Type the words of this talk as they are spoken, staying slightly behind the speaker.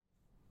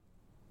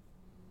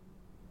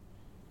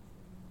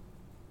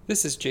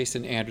This is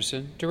Jason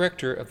Anderson,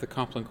 Director of the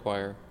Compline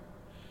Choir.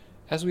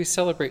 As we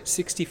celebrate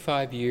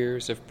 65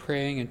 years of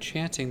praying and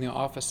chanting the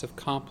office of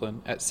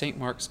Compline at St.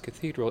 Mark's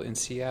Cathedral in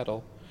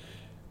Seattle,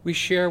 we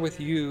share with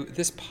you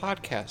this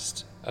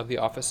podcast of the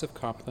office of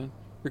Compline,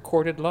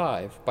 recorded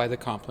live by the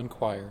Compline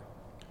Choir.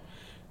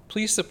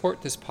 Please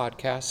support this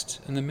podcast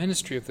and the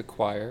ministry of the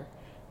choir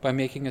by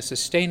making a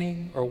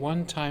sustaining or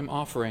one-time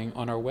offering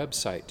on our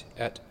website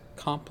at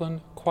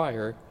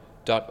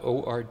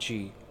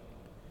complinechoir.org.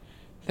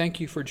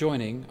 Thank you for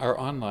joining our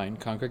online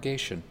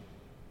congregation.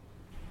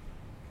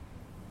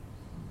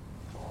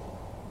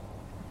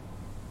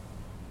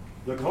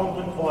 The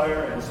Compline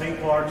Choir and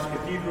St. Mark's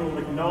Cathedral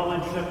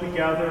acknowledge that we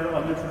gather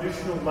on the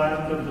traditional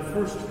land of the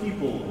first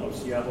people of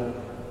Seattle,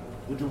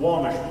 the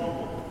Duwamish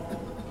people,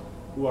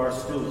 who are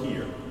still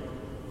here.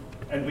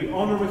 And we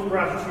honor with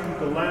gratitude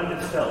the land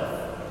itself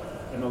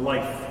and the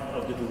life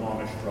of the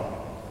Duwamish tribe.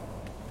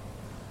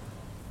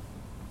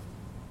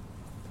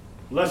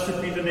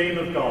 Blessed be the name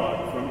of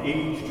God from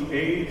age to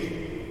age,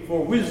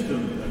 for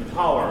wisdom and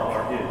power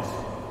are his.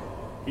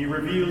 He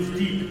reveals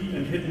deep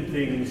and hidden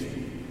things.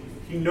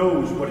 He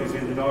knows what is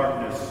in the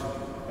darkness,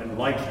 and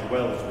light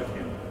dwells with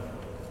him.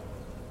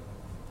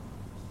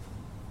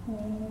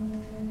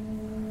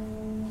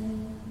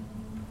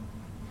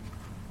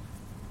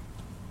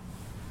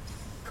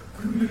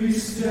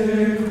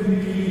 Christe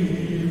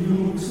qui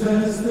lux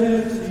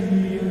est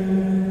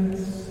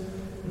dies,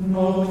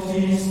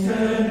 noctis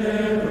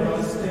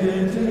tenebras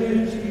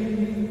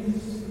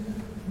detegis,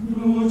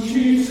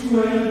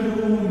 lucisque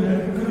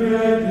lumen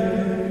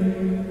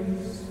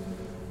crederis,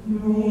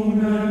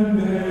 lumen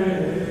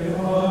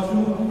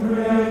beatum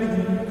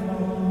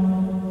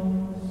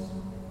predicans.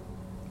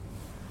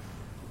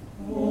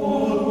 O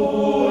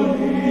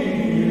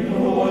Holy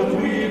Lord,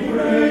 we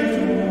pray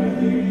to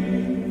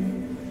thee,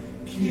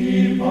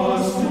 keep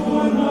us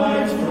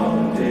tonight from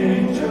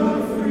danger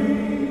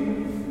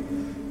free.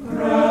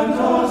 Grant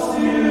us,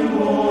 dear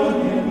Lord,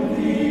 in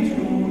thee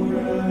to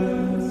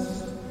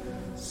rest.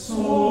 So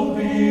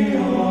be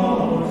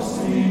our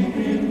sleep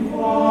in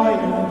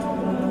quiet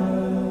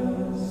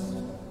blessed.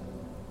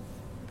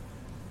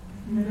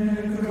 Ne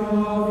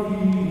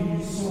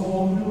gravi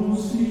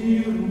somnus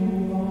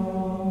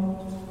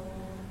iruat,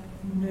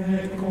 ne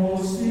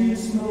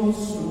costis nos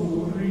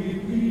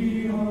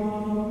surripiat,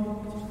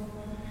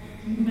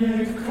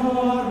 nec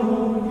caro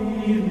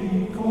ili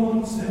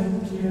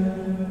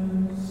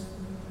consentiens,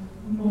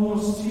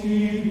 nos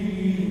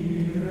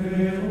tibi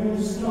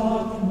reus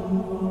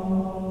statuat.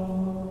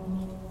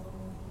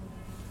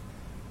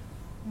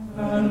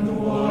 And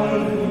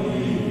while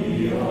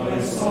the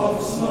eyes of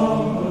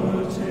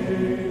slumber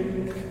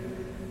take,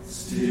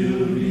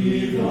 still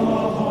be the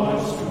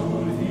hearts to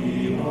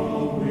thee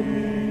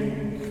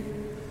awake.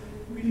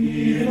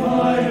 Be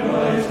thy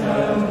right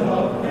hand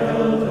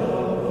upheld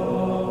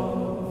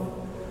above,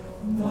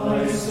 thy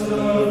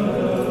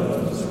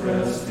servants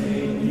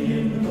resting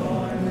in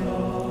thy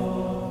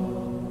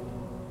love.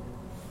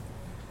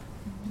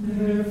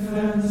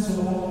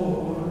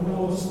 Defensor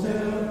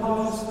noster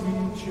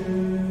aspice,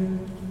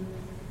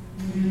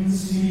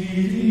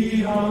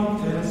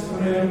 insidiantes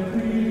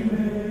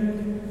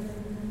reprime,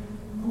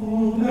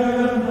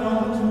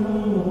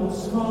 gubernatus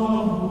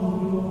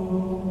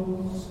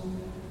famulos,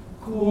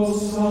 quos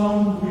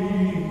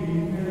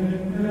sanguine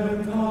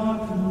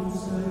peccatus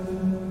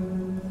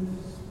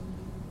est.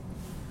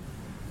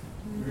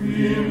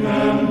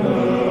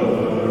 Remember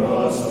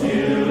us,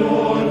 dear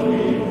Lord,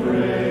 we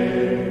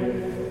pray,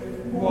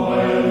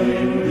 while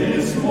in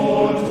this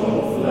mortal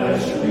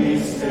flesh we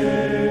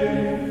stay.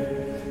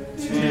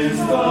 'Tis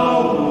thou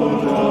who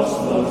dost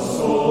the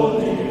soul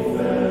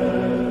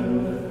defend.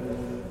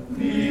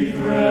 Be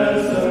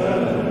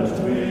present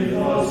with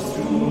us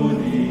to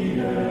the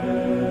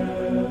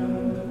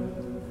end.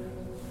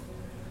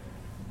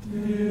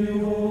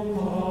 Deo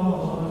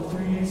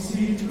Patris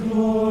sit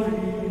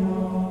gloria,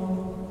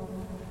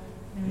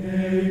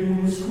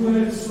 eiusque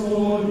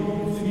soli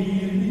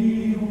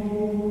Filio,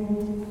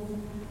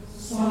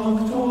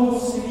 Sancto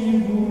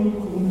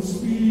simulcum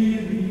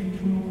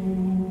Spiritu,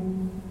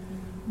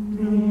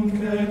 nunc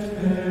et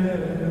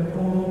per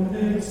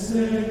omne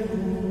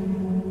saeculum.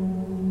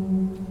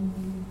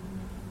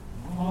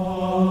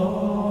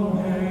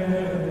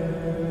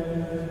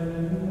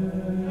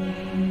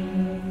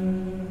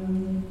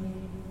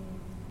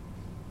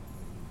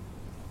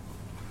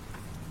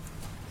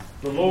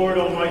 The Lord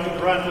Almighty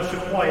grant us a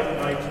quiet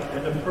night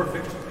and a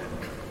perfect end.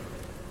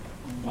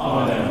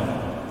 Amen.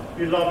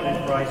 Beloved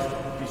in Christ,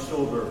 be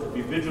sober,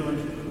 be vigilant,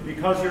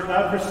 because your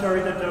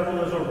adversary the devil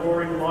as a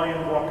roaring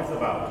lion walketh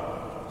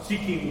about,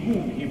 seeking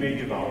whom he may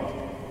devour,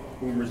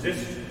 whom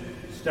resist,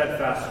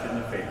 steadfast in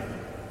the faith.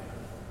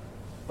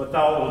 But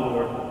thou, O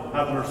Lord,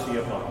 have mercy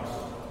upon us.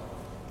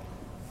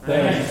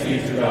 Thanks be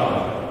to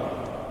God.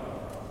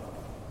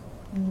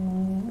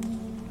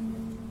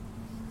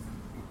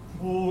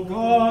 O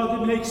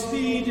God, make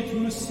speed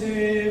to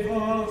save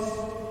us.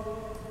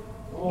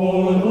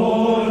 O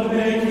Lord,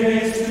 make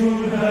haste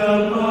to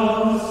help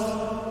us.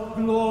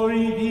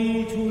 Glory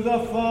be to the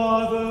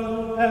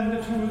Father,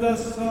 and to the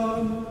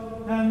Son,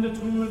 and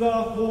to the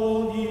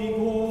Holy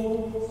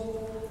Ghost.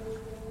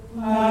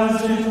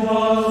 As it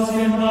was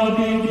in the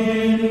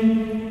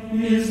beginning,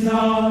 is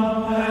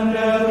now, and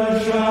ever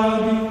shall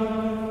be,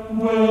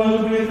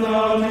 world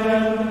without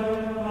end.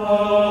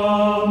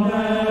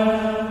 Amen.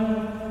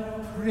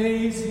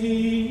 Praise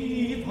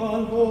ye the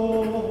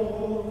Lord.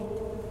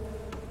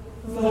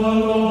 The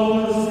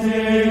Lord's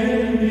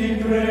name be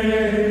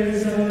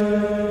praised.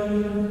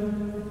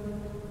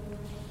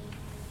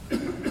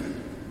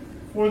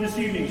 For this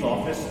evening's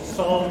office,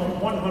 Psalm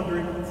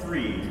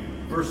 103,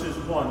 verses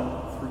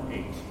 1 through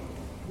 8.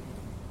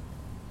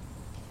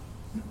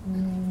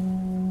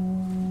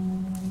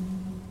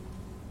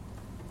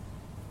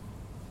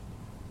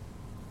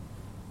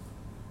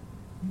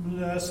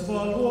 Bless the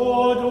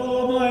Lord,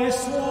 O my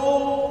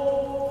soul,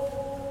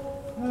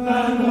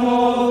 And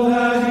all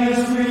that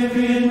is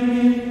within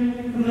me,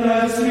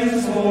 bless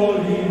his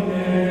holy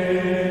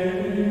name.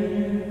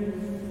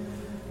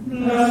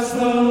 Bless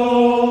the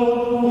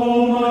Lord,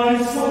 O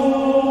my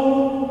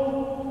soul,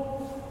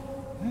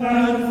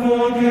 and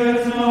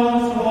forget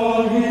not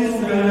all his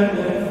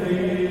benefits.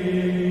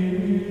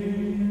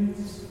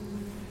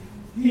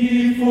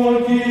 He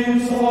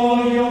forgives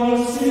all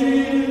your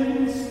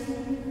sins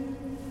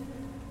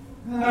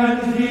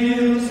and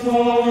heals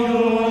all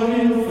your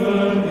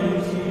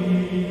infirmities.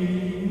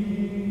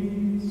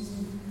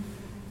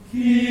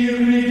 He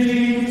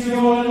redeems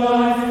your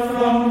life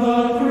from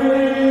the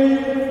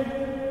grave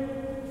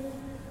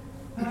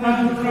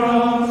and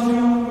crowns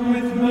you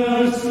with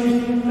mercy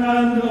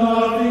and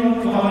loving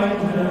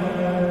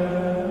kindness.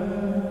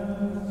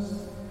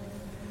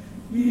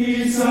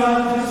 He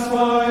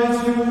satisfies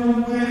you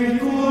with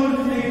good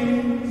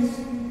things,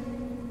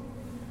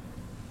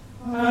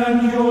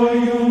 and your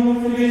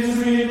youth is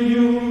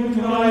renewed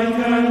like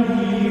an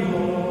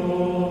eagle's.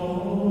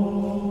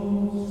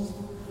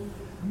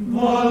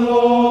 The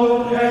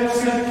Lord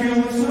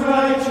executes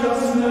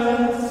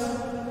righteousness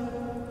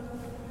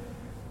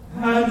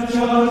and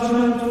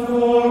judgment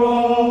for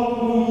all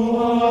who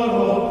are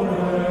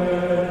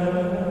oppressed.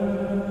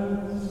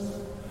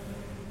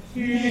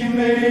 He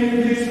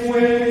made his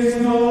ways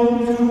known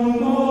to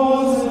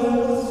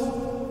Moses,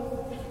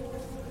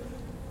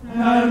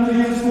 and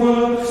his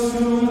works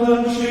to the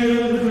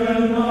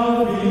children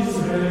of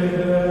Israel.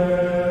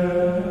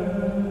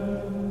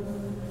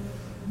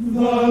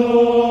 The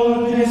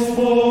Lord is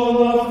full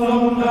of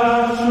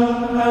compassion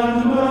and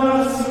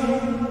mercy,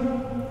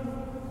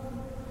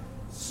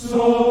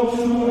 slow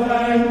to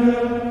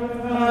anger,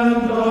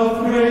 and of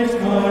great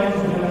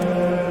kindness.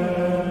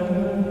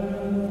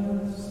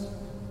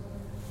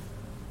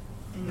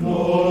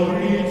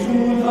 Glory to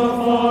the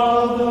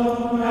Father,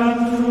 and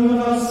to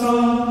the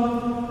Son,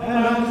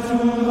 and to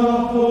the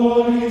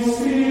Holy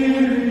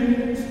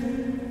Spirit,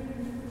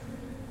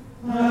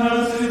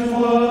 as it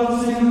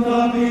was in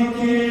the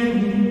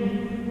beginning,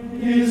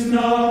 is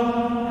now,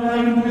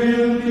 and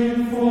will be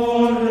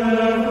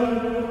forever.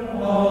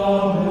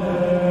 Amen.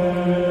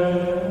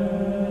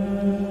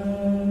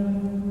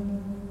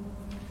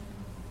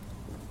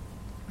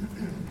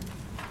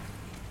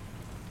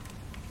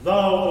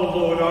 Thou, O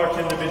Lord, art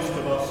in the midst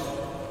of us,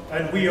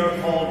 and we are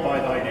called by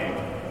thy name.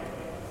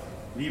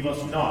 Leave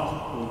us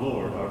not, O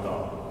Lord our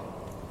God.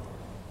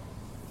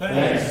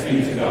 Thanks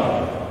be to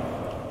God.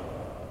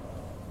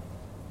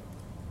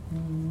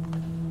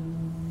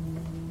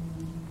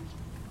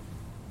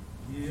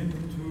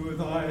 into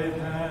thy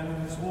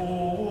hands, O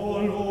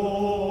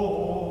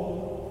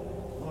Lord,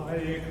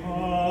 I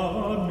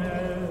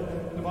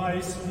commend my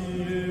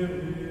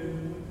spirit.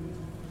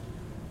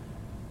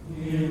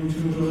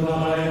 Into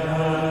thy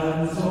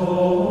hands, O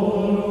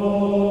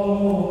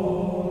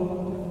Lord,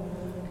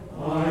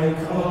 I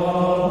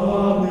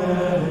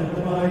commend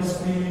my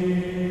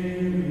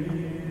spirit.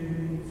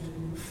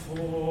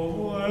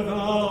 For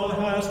thou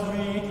hast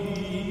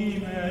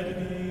redeemed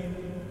me,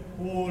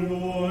 O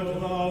Lord,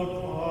 thou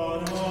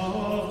God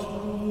of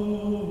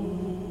truth.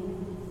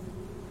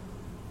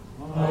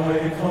 I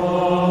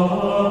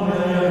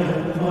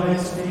commend my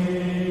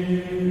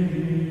spirit.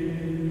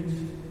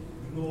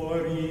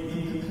 Glory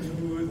be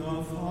to the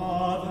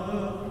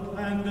Father,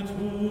 and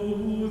to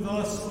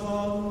the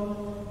Son,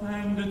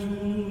 and to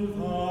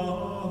the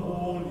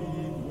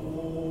Holy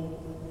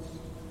Ghost.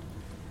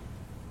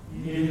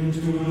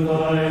 Into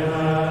thy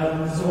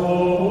hands, O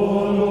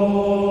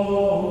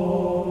Lord,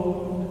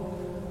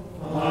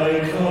 I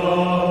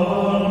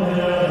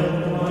commend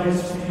my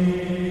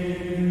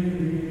spirit.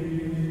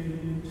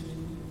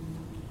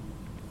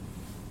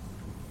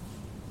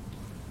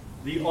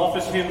 The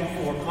office hymn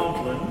for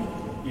Compline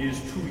is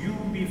To You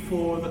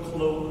Before the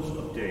Close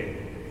of Day.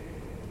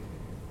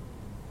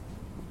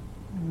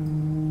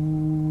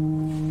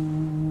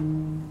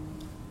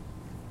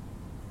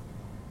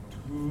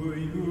 To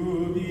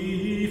you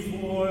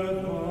before the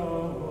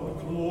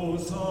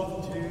close of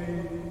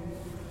day,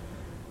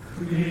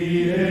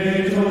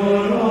 Creator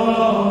of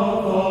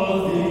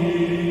all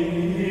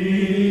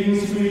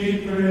things, we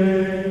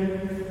pray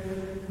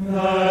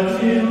that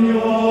in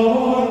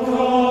your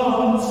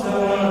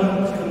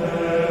constant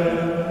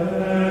clemency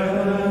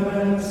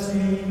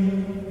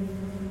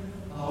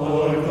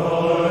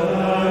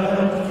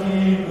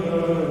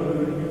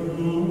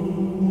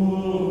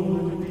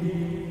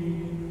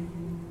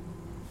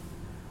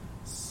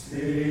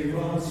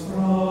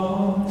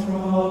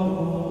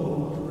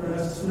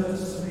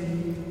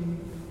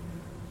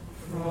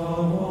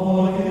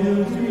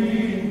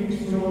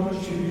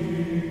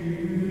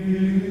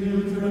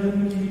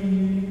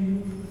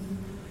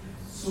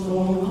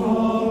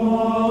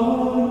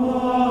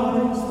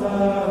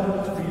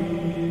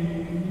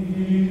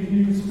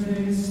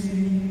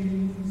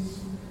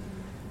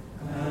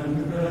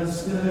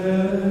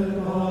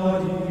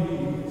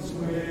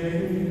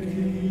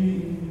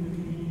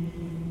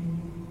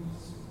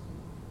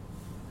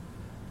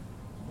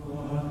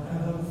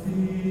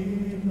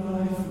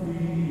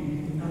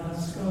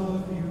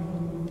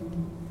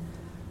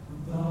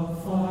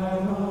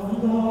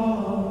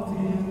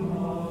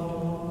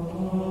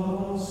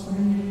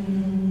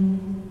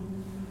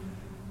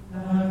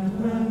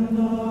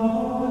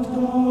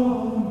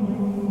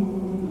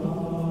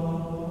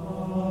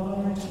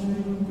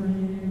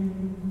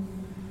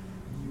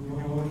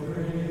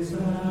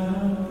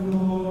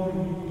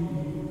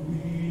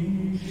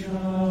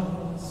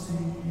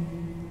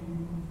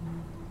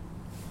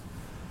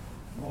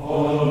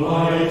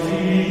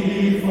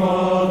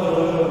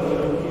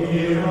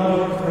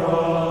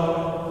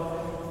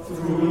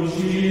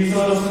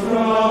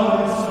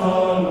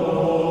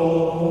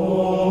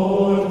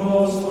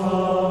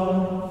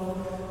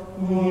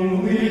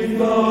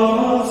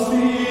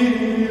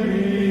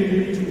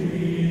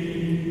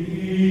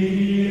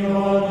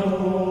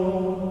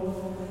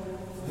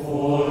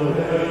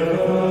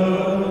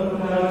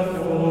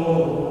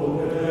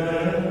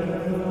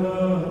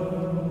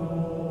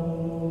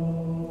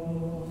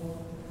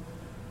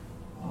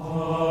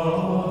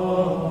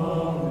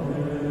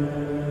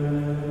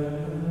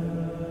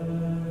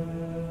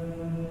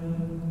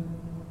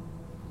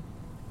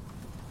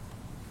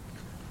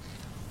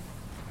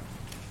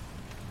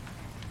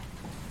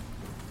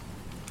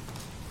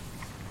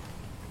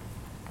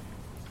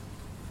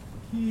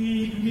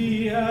Keep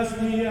me as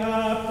the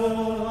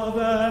apple of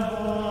an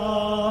eye.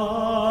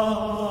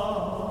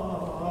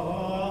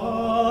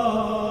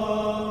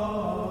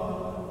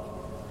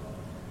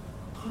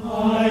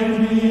 Hide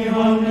me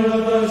under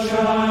the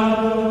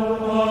shadow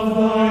of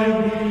thy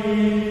wings.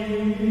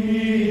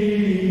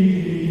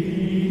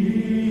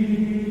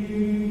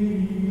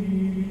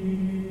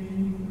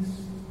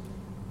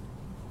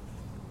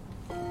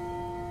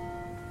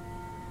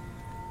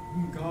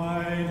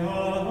 Guide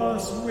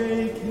us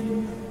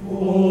waking, O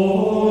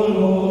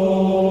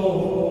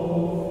Lord,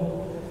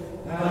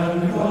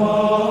 and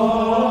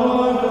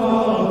guard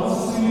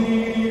us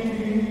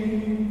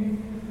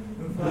sleeping,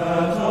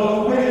 that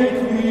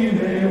awake we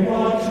may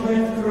watch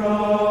with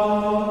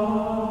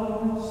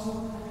Christ,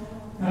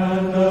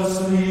 and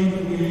asleep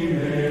we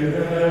may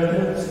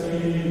rest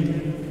in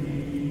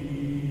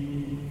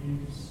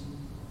peace.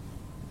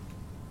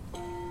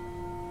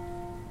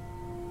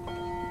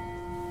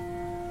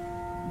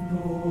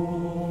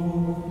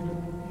 Lord,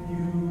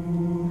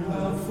 you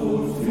have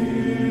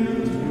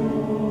fulfilled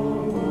your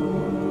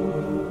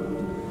word.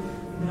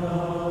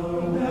 Now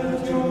let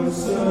your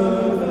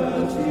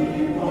servant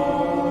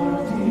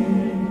depart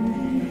in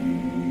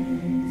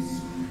peace.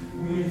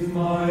 With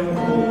my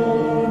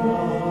own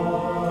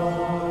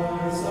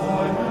eyes I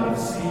have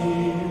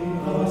seen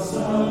the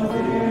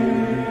salvation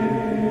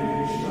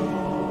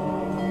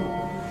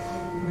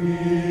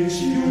which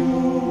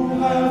you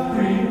have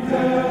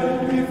prepared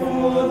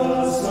before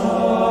the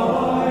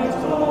sight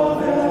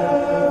of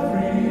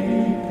every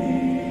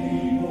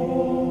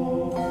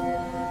people.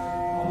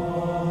 A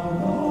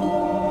light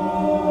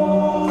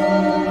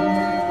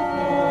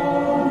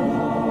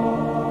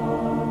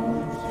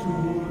to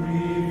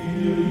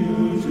reveal you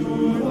to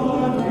the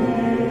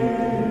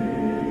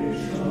nations,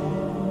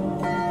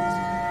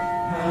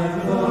 and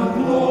the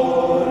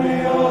glory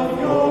of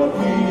your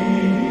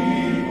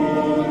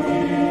people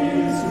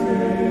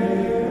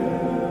Israel.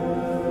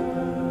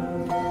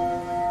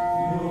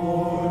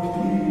 Your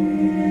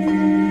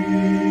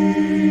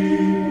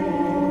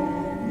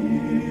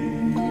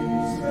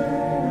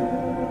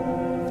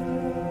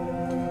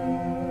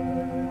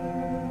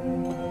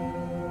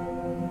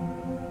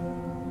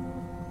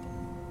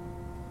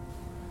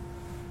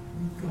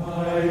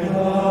guide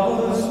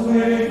us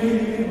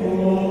waking, O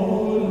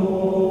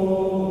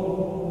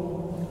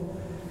Lord,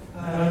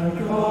 and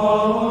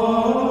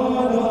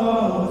guard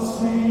us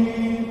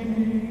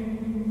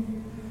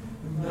sleeping,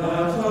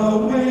 that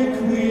awake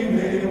we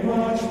may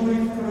watch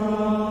with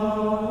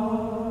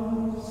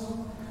Christ,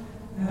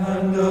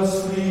 and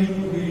asleep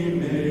we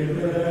may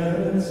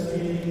rest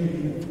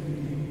in peace.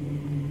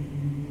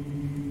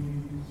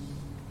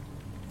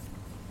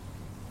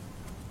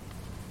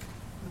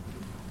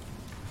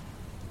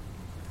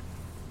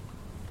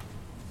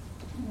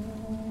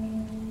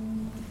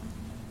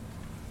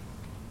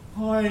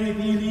 I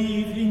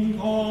believe in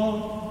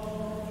God,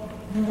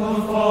 the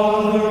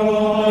Father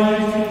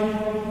Almighty,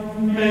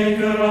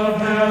 maker of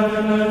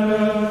heaven and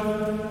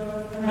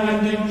earth,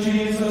 and in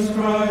Jesus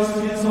Christ,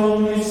 his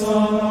only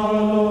Son, our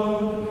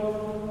Lord,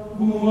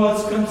 who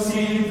was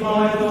conceived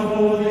by the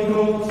Holy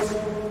Ghost,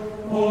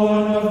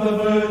 born of the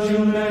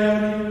Virgin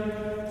Mary,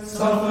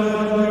 suffered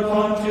under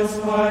Pontius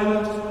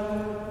Pilate,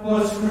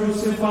 was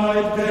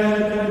crucified,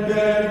 dead, and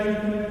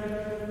buried.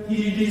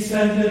 He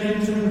descended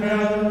into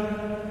hell.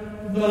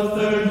 The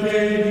third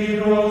day he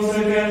rose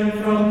again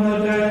from the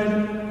dead.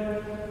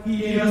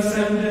 He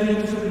ascended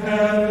into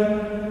heaven,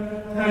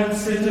 and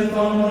sitteth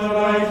on the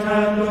right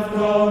hand of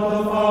God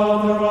the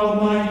Father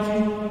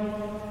Almighty.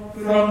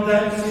 From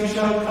thence he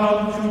shall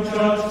come to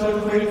judge the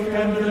quick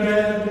and the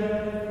dead.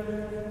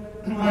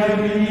 I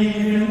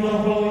believe in the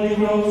Holy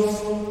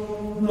Ghost,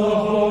 the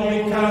Holy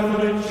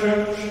Catholic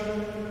Church,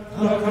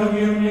 the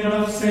communion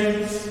of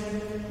saints,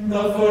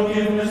 the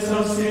forgiveness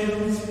of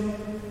sins,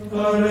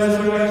 the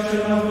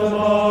resurrection of the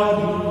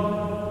body,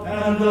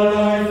 and the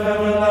life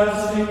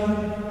everlasting.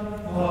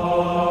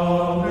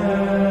 Amen.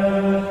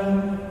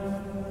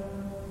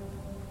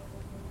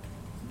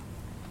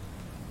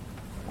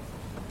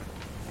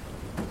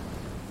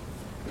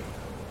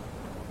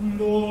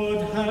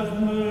 Lord, have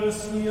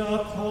mercy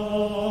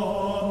upon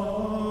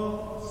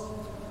us.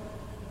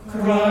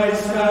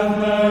 Christ, have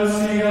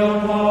mercy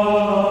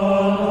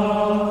upon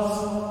us.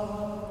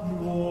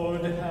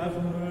 Lord, have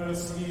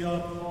mercy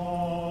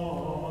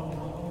upon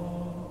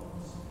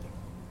us.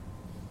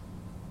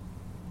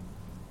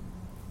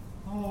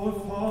 Our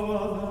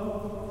Father,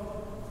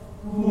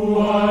 who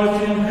art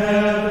in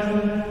heaven,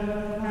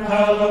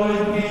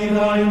 hallowed be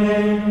thy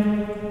name.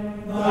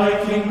 Thy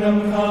kingdom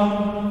come,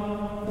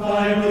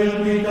 thy will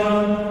be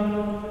done,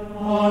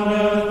 on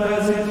earth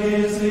as it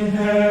is in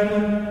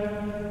heaven.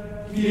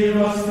 Give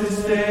us this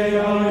day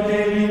our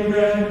daily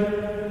bread,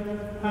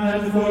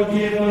 and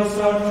forgive us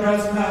our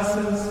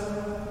trespasses,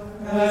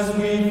 as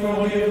we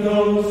forgive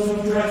those who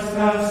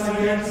trespass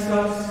against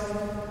us.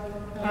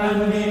 And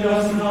lead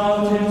us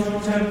not into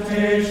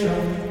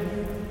temptation,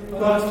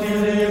 but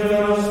deliver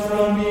us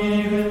from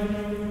evil.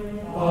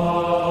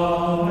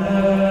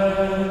 Amen.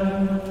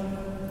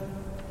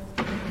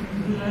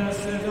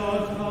 Blessed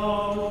art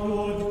thou,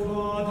 Lord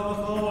God of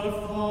our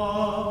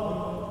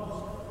fathers,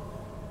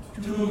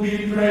 to be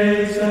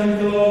praised and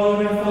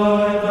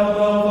glorified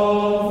above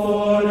all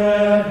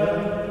forever.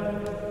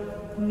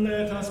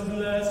 Let us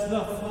bless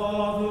the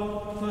Father,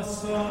 the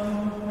Son,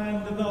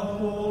 and the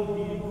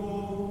Holy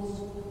Ghost.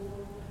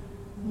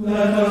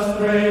 Let us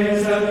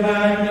praise and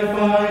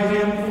magnify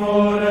him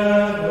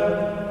forever.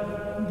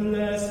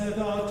 Blessed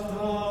art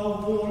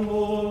thou, O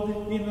Lord,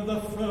 in the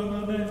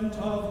firmament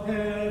of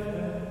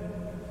heaven,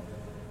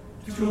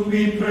 to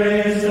be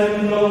praised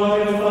and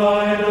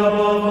glorified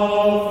above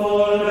all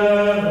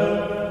forever.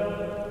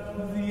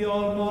 The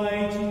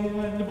Almighty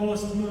and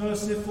most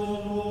merciful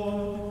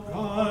Lord,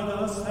 guard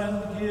us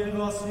and give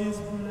us his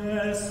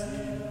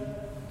blessing.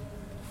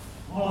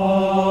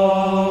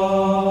 Amen.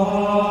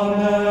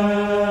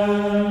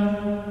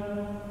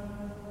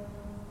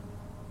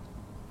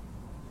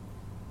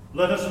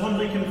 Let us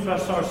humbly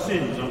confess our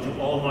sins unto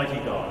Almighty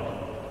God.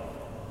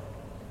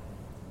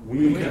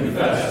 We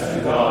confess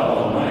to God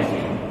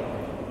Almighty,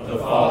 the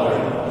Father,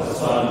 the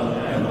Son,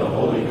 and the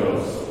Holy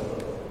Ghost,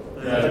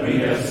 that we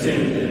have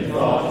sinned in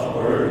thought,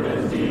 word,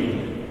 and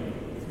deed,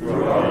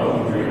 through our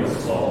own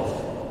grievous fault.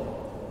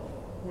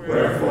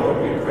 Wherefore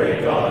we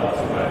pray God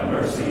to have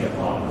mercy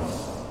upon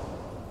us.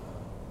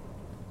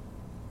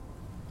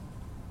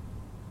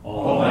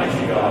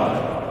 Almighty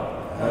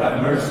God,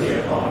 have mercy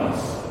upon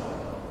us.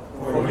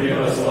 Forgive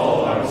us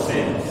all our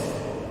sins,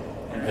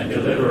 and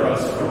deliver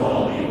us from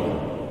all evil.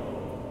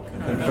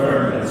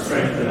 Confirm and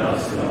strengthen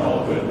us in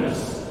all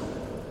goodness,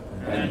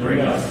 and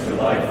bring us to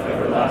life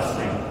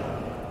everlasting.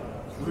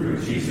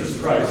 Through Jesus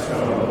Christ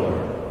our Lord.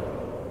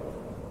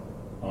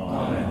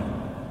 Amen.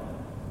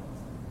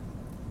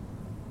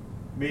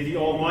 May the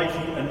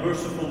Almighty and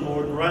merciful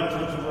Lord grant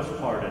unto us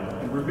pardon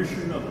and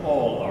remission of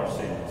all our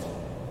sins,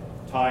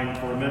 time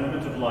for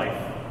amendment of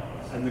life,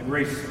 and the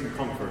grace and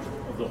comfort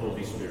of the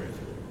Holy Spirit.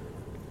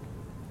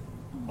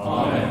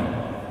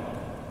 Amen.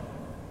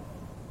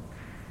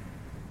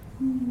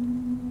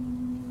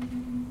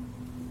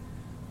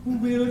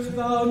 Wilt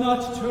thou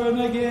not turn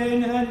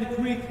again and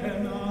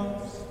quicken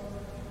us,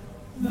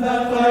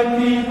 that thy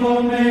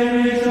people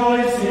may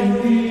rejoice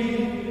in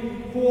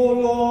thee? O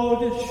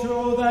Lord,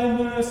 show thy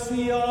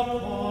mercy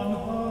upon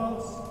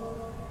us,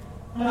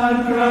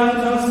 and grant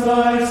us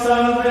thy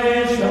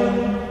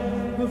salvation.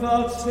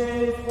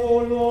 Vouchsafe, O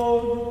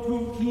Lord, to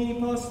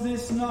keep us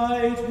this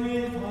night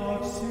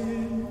without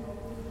sin.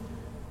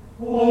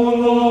 O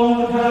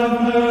Lord,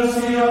 have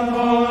mercy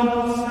upon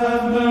us,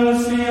 have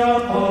mercy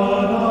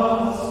upon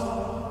us.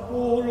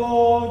 O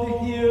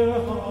Lord, hear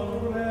our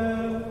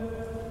prayer,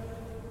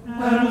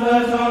 and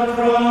let our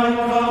cry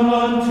come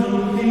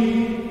unto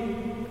thee.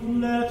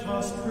 Let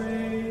us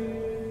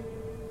pray.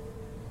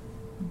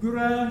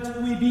 Grant,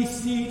 we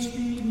beseech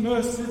thee,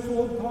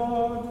 merciful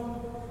God,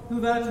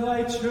 that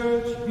thy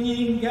church,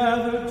 being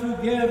gathered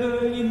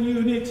together in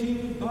unity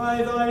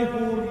by thy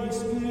Holy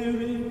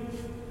Spirit,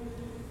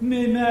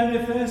 may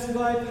manifest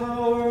thy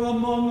power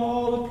among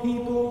all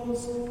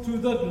peoples to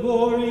the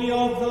glory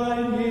of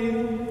thy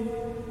name.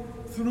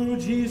 Through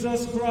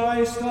Jesus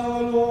Christ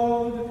our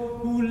Lord,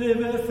 who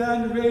liveth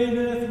and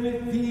reigneth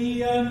with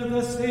thee and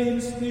the same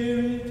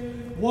Spirit,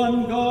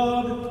 one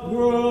God,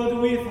 world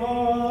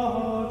without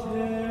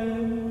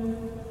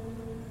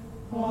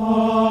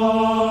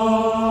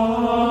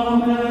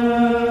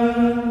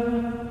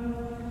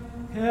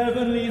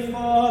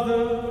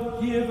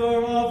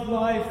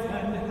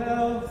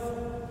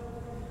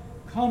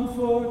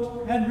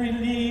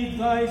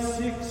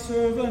sick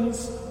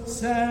servants,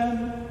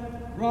 Sam,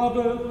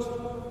 Robert,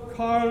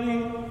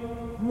 Carly,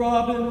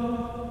 Robin,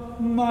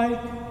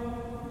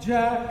 Mike,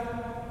 Jack,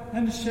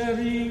 and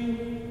Cherie,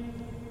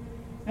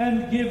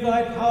 and give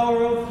thy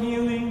power of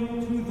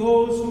healing to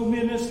those who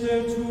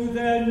minister to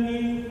their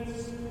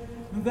needs,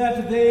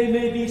 that they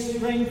may be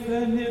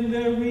strengthened in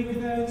their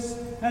weakness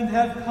and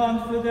have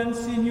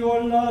confidence in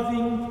your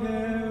loving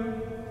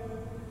care.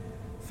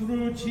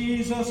 Through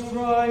Jesus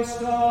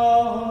Christ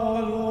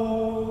our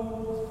Lord.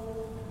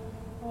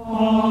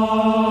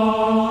 Amen.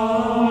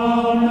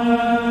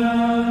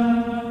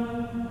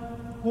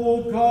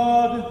 O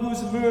God,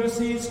 whose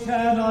mercies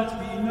cannot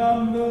be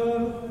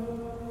numbered,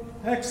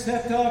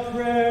 accept our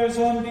prayers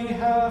on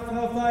behalf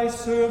of thy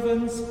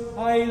servants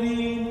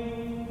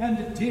Eileen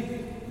and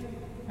Dick,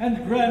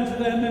 and grant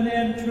them an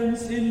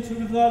entrance into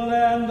the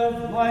land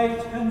of light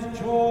and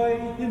joy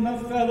in the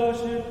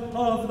fellowship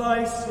of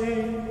thy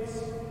saints.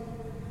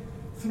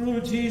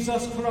 Through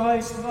Jesus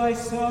Christ, thy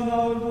Son,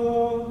 our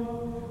Lord,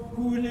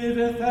 who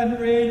liveth and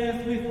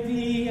reigneth with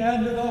thee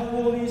and the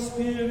Holy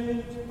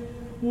Spirit,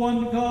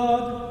 one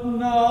God,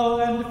 now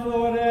and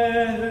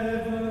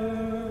forever.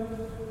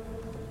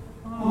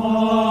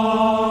 Amen.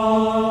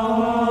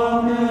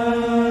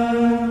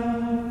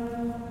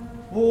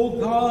 O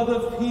God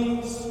of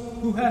peace,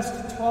 who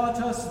hast taught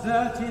us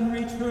that in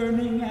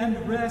returning and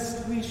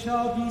rest we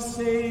shall be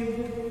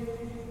saved,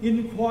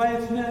 in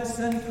quietness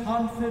and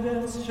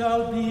confidence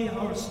shall be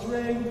our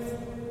strength.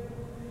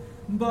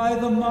 By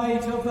the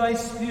might of thy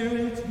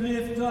Spirit,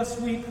 lift us,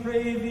 we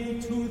pray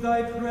thee, to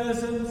thy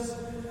presence,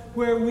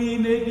 where we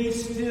may be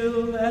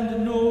still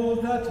and know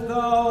that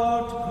thou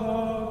art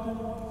God.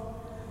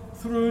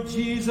 Through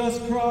Jesus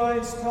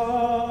Christ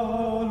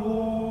our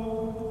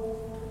Lord.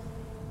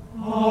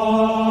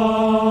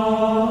 Amen.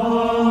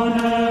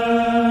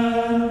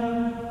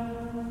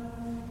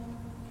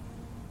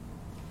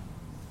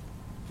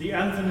 The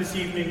anthem this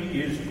evening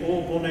is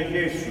O Bone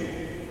Jesu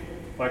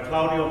by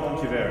Claudio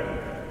Monteverdi.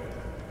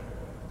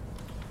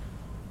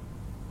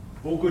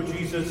 O good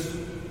Jesus,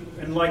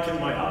 enlighten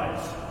my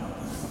eyes.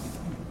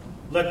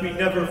 Let me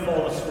never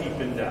fall asleep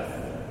in death.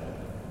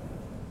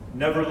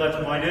 Never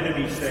let mine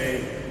enemy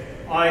say,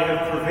 I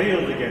have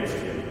prevailed against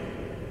him.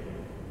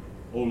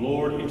 O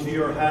Lord, into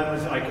your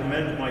hands I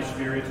commend my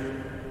spirit.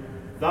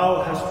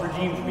 Thou hast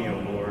redeemed me, O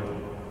Lord,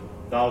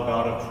 thou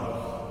God of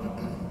truth.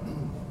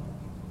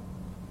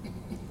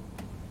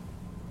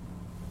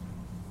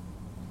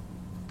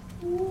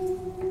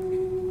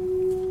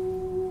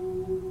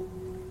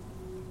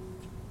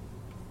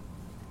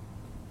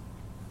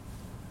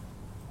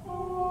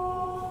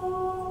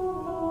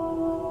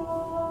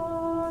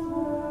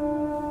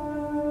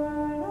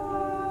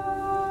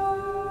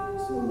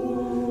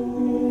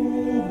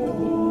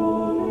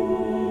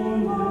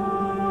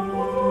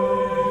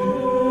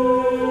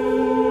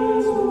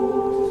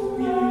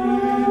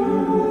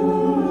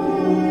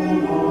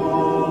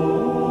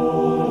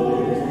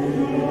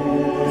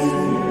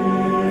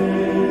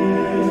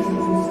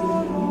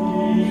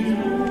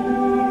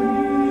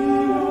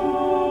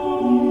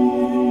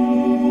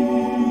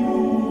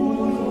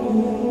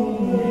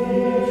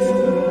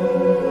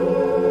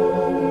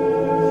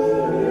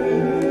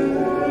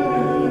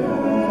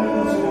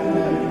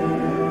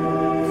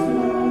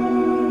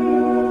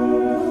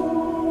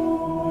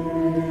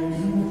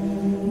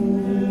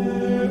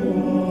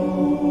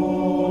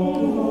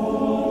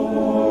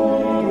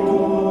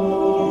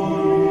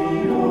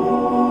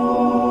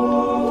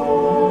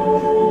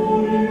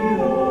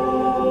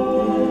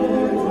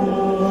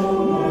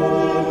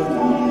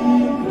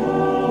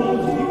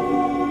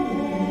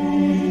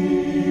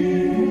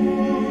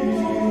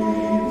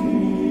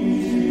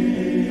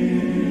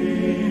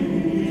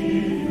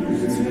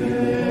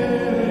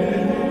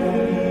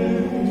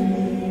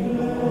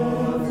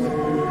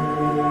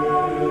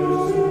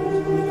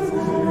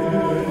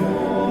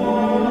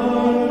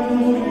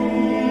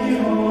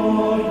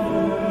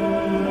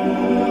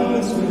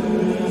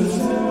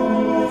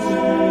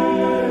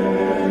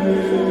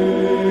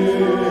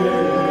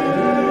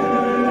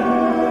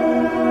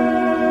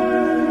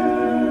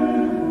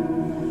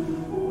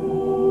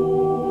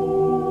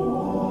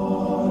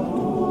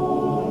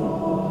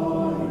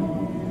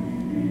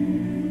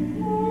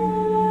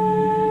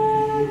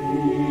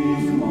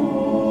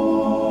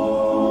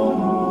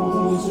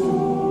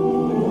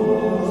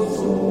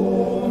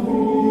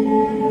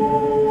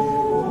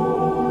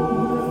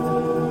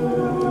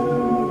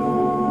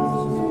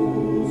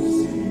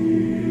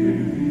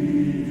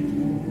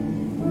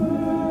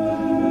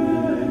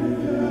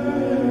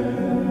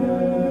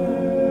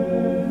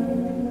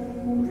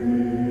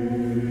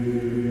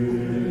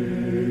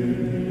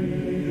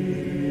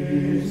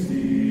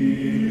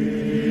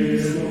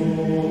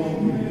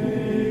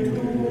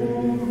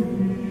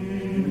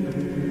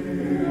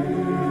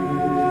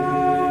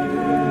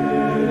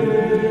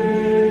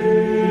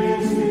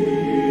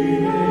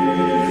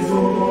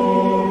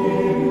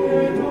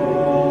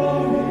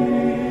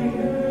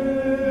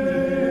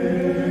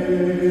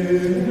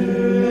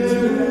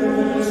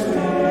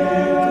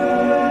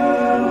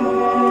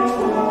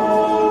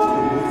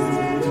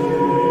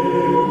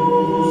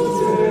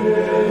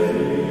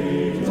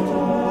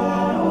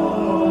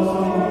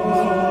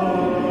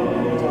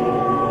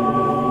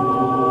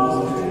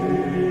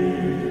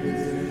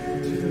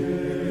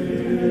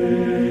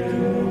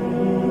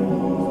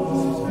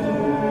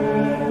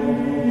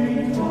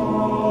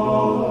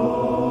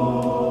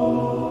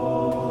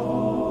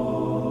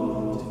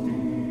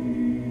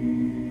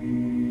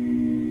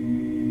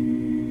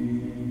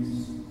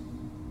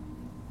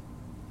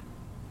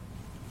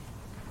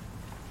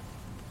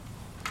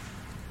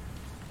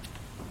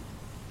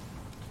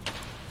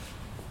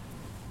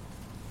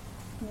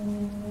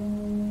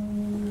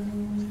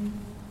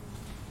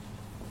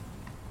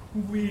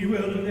 We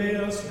will lay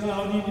us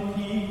down in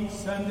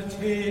peace and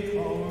take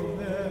our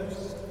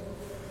rest.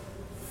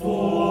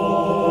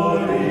 For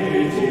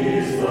it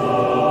is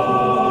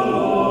thou,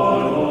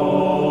 Lord,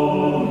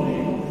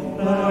 only,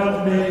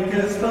 that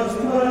makest us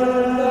glad.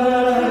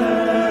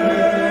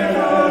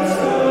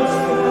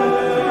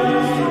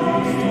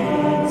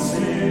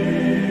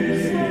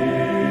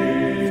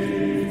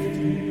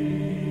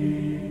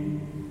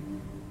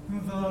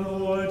 The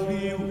Lord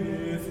be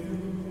with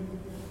you.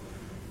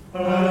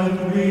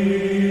 And we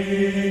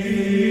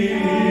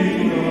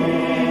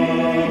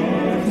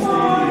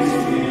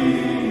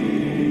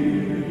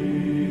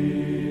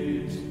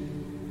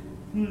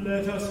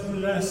Let us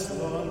bless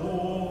the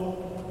Lord.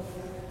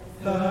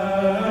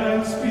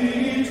 thanks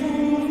be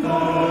to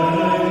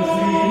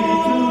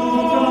God.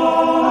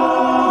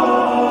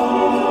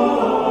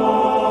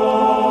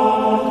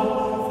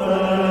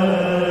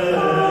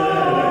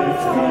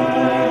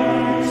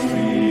 Thanks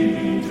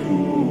be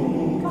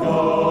to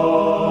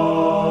God.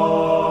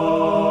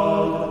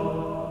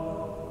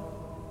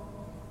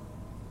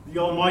 The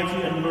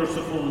Almighty and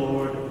merciful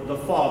Lord, the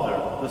Father,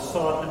 the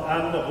Son,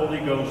 and the Holy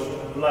Ghost,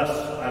 bless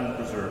and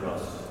preserve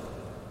us.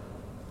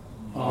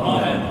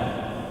 Amen.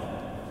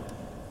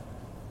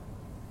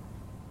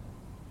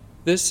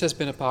 This has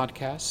been a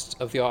podcast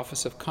of the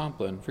Office of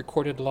Compline,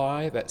 recorded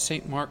live at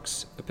St.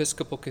 Mark's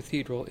Episcopal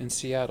Cathedral in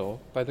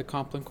Seattle by the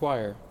Compline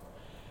Choir.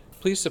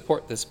 Please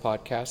support this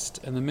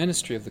podcast and the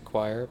ministry of the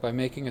choir by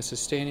making a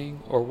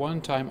sustaining or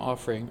one-time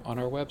offering on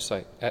our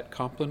website at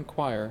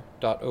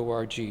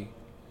complinechoir.org.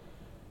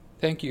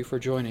 Thank you for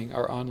joining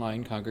our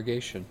online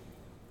congregation.